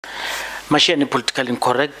Mashiyane Political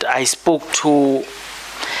Incorrect. I spoke to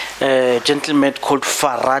a gentleman called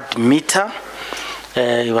Farhaad Mitha.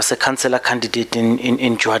 He was a councillor candidate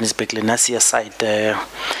in Johannesburg, Lenasia side.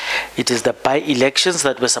 It is the by-elections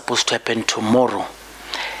that were supposed to happen tomorrow,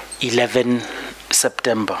 11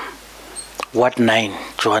 September. Ward 9,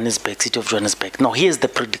 Johannesburg, City of Johannesburg. Now, here's the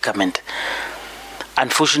predicament.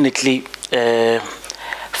 Unfortunately,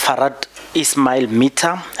 Farhaad Ismail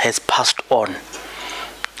Mitha has passed on.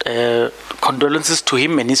 Condolences to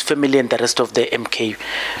him and his family and the rest of the MK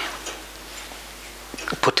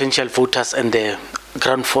potential voters and the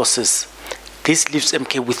ground forces. This leaves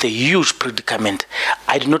MK with a huge predicament.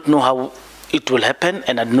 I do not know how it will happen,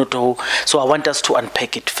 and I do not know, so I want us to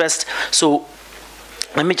unpack it first. So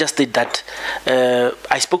let me just state that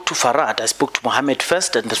I spoke to Farhaad. I spoke to Mohammed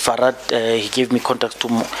first, and Farhaad, he gave me contact to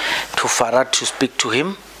Farhaad to speak to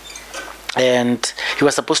him. And he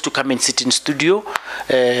was supposed to come and sit in studio.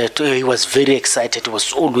 He was very excited. He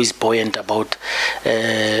was always buoyant about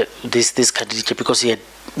this candidature because he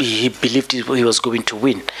believed he was going to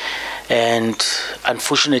win. And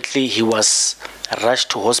unfortunately, he was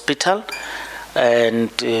rushed to hospital. And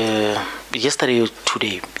yesterday or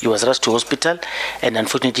today, he was rushed to hospital, and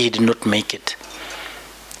unfortunately, he did not make it.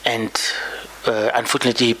 And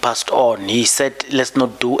unfortunately, he passed on. He said, let's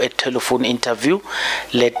not do a telephone interview.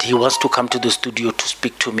 He wants to come to the studio to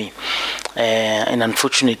speak to me. And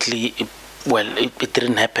unfortunately, it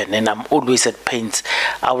didn't happen. And I'm always at pains.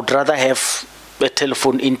 I would rather have a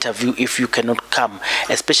telephone interview if you cannot come,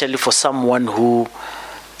 especially for someone who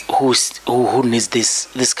needs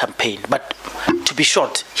this campaign. But to be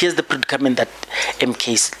short, here's the predicament that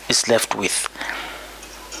MK is left with.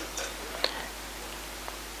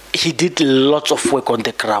 He did lots of work on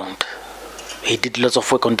the ground.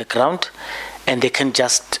 And they can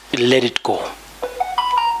just let it go.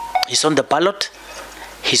 He's on the ballot.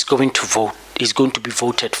 He's going to vote. He's going to be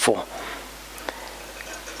voted for.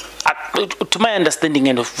 To my understanding,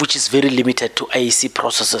 and which is very limited to IEC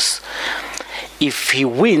processes, if he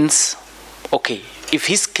wins, okay, if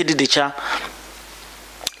his candidature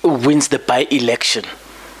wins the by-election,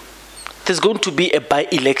 there's going to be a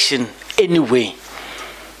by-election anyway,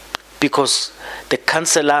 because the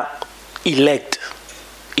councillor-elect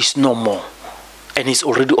is no more, and he's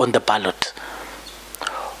already on the ballot.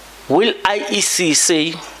 Will IEC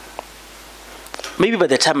say, maybe by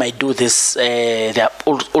the time I do this, they are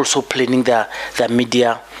also planning their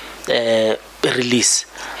media release.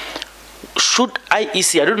 Should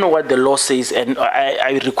IEC, I don't know what the law says, and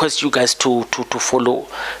I request you guys to follow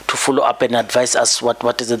up and advise us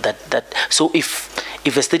what is it that so if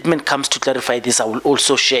a statement comes to clarify this, I will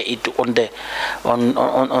also share it on the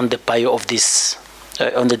bio of this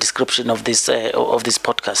on the description of this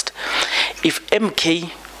podcast. If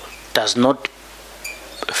MK does not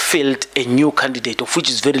field a new candidate, of which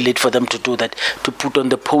is very late for them to do that, to put on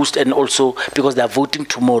the post, and also because they are voting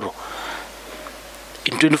tomorrow.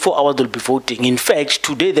 In 24 hours, they'll be voting. In fact,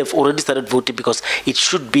 today they've already started voting because it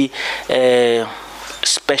should be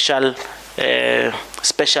special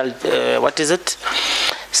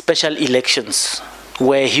elections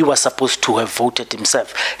where he was supposed to have voted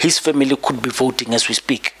himself. His family could be voting as we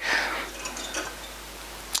speak.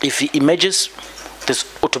 If he emerges, there's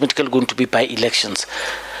automatically going to be by-elections.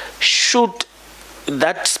 Should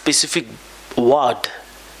that specific ward,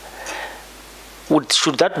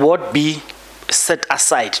 should that ward be set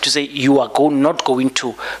aside to say you are not going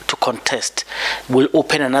to contest, will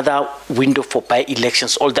open another window for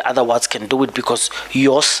by-elections. All the other wards can do it because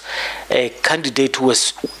yours, a candidate who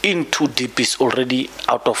was in too deep, is already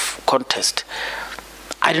out of contest.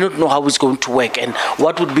 I do not know how it's going to work and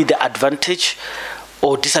what would be the advantage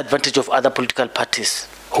or disadvantage of other political parties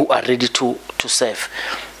who are ready to serve.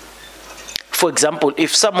 For example,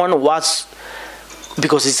 if someone was,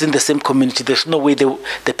 because it's in the same community, there's no way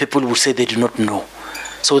the people will say they do not know.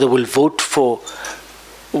 So they will vote for,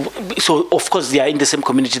 so of course they are in the same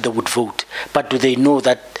community, they would vote. But do they know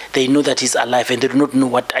that he's alive, and they do not know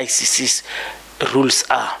what ICC's rules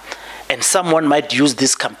are? And someone might use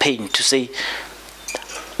this campaign to say,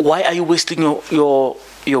 why are you wasting your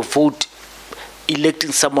vote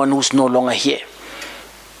electing someone who's no longer here?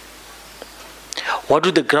 What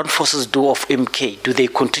do the ground forces do of MK? Do they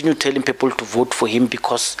continue telling people to vote for him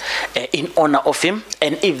because in honor of him?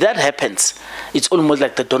 And if that happens, it's almost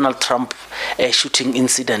like the Donald Trump shooting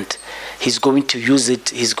incident. He's going to use it,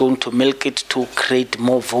 he's going to milk it to create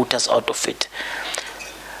more voters out of it.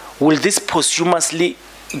 Will this posthumously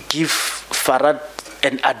give Farhaad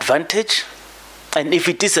an advantage? And if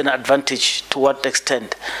it is an advantage, to what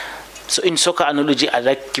extent? So in soccer analogy, I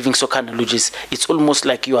like giving soccer analogies. It's almost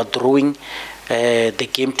like you are throwing the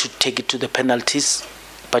game to take it to the penalties,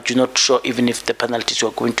 but you're not sure even if the penalties you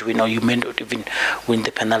are going to win, or you may not even win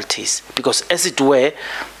the penalties. Because as it were,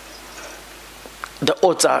 the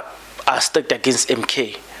odds are stacked against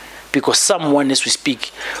MK, because someone, as we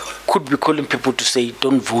speak, could be calling people to say,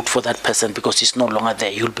 don't vote for that person because he's no longer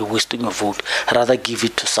there. You'll be wasting your vote. Rather give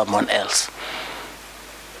it to someone else.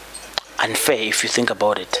 Unfair if you think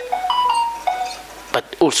about it.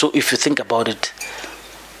 But also, if you think about it,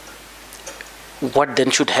 what then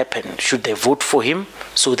should happen? Should they vote for him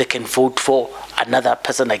so they can vote for another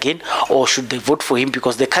person again? Or should they vote for him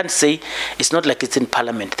because they can't say, it's not like it's in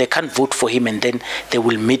parliament, they can't vote for him and then they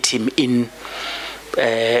will meet him in,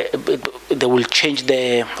 they will change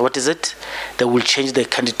the, what is it? They will change the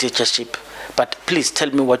candidatureship. But please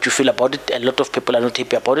tell me what you feel about it. A lot of people are not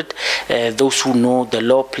happy about it. Those who know the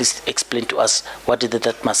law, please explain to us what is it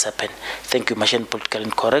that must happen. Thank you, Machine Political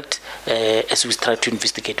Incorrect. As we try to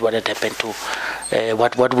investigate what had happened to,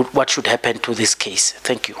 what should happen to this case.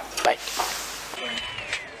 Thank you. Bye.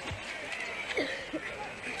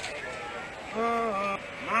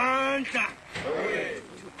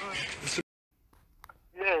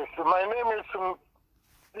 Yes, my name is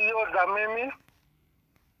Theo Damimi,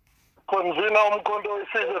 convener Umkhonto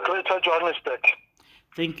Wesizwe Greater Johannesburg.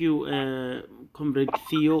 Thank you, Comrade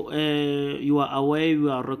Theo. You are aware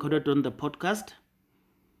you are recorded on the podcast?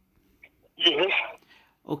 Yes.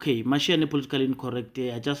 Okay, Machine Political Incorrect.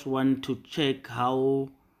 I just want to check how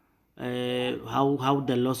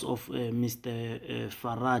the loss of Mr.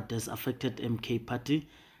 Farhaad has affected MK Party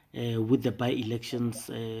with the by-elections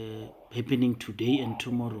happening today and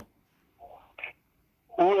tomorrow.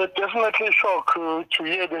 We were definitely shocked to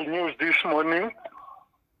hear the news this morning.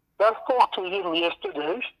 I spoke to him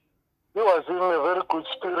yesterday. He was in a very good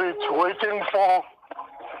spirit, waiting for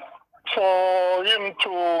him to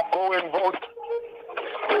go and vote.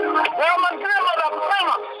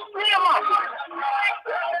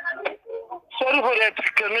 Sorry for that.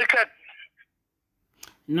 Can you cut?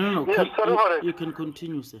 No. Yes, sorry for that. You can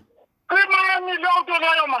continue, sir.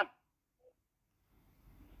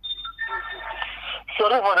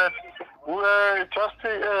 Sorry for that. We were just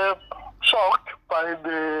shocked by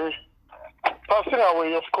the passing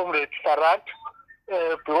away of Comrade Farhaad,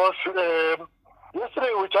 because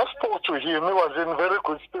yesterday we just spoke to him. He was in very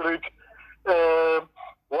good spirit,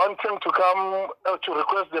 wanting to come to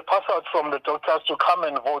request the pass out from the doctors to come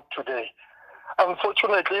and vote today.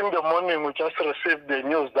 Unfortunately, in the morning we just received the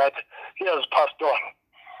news that he has passed on.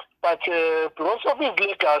 But because of his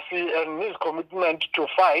legacy and his commitment to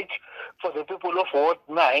fight for the people of Ward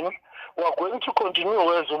 9, we are going to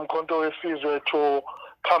continue as Umkhonto Wesizwe to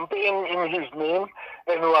campaign in his name,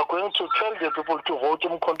 and we are going to tell the people to vote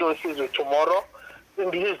Umkhonto Wesizwe tomorrow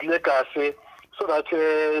in his legacy, so that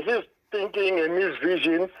his thinking and his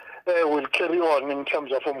vision will carry on in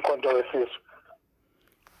terms of Umkhonto Wesizwe.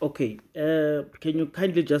 Okay, can you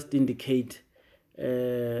kindly just indicate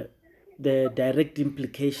the direct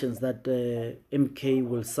implications that MK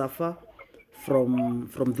will suffer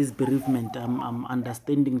from this bereavement? I'm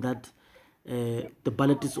understanding that the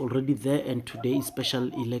ballot is already there and today is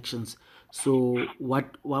special elections. So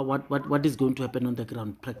what is going to happen on the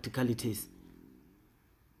ground, practicalities?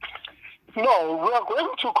 No, we are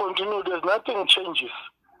going to continue. There's nothing changes.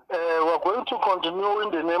 We are going to continue in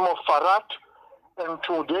the name of Farhaad. And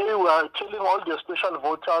today we are telling all the special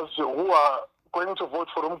voters who are going to vote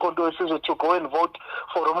for Umkhonto Wesizwe to go and vote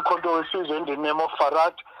for Umkhonto Wesizwe in the name of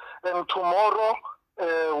Farhaad. And tomorrow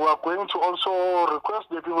we are going to also request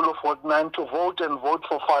the people of Ward 9 to vote and vote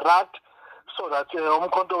for Farhaad, so that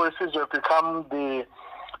Umkhonto Wesizwe become the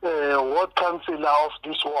Ward Councilor of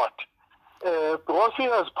this ward. Because he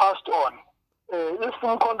has passed on. If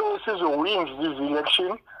Umkhonto Wesizwe wins this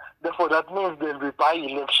election, therefore that means there will be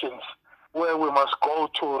by-elections where we must go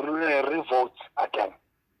to re-vote again.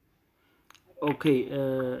 Okay,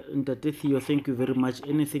 Ntate Theo, thank you very much.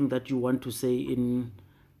 Anything that you want to say in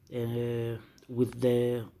with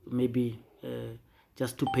the maybe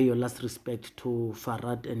just to pay your last respect to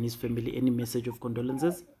Farhaad and his family? Any message of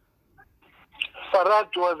condolences?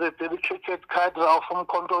 Farhaad was a dedicated cadre of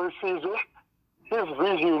Umkhonto Wesizwe. His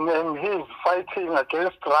vision and his fighting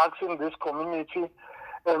against drugs in this community,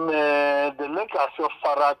 and the legacy of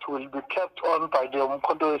Farhaad will be kept on by the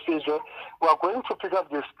Umkhonto Wesizwe. We are going to pick up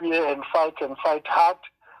the spear and fight hard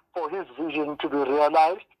for his vision to be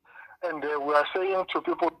realized. And we are saying to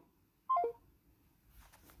people...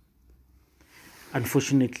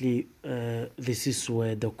 Unfortunately, this is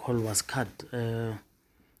where the call was cut.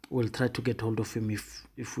 We'll try to get hold of him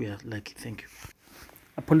if we are lucky. Thank you.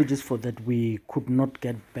 Apologies for that. We could not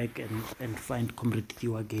get back and find Comrade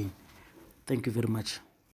Theo again. Thank you very much.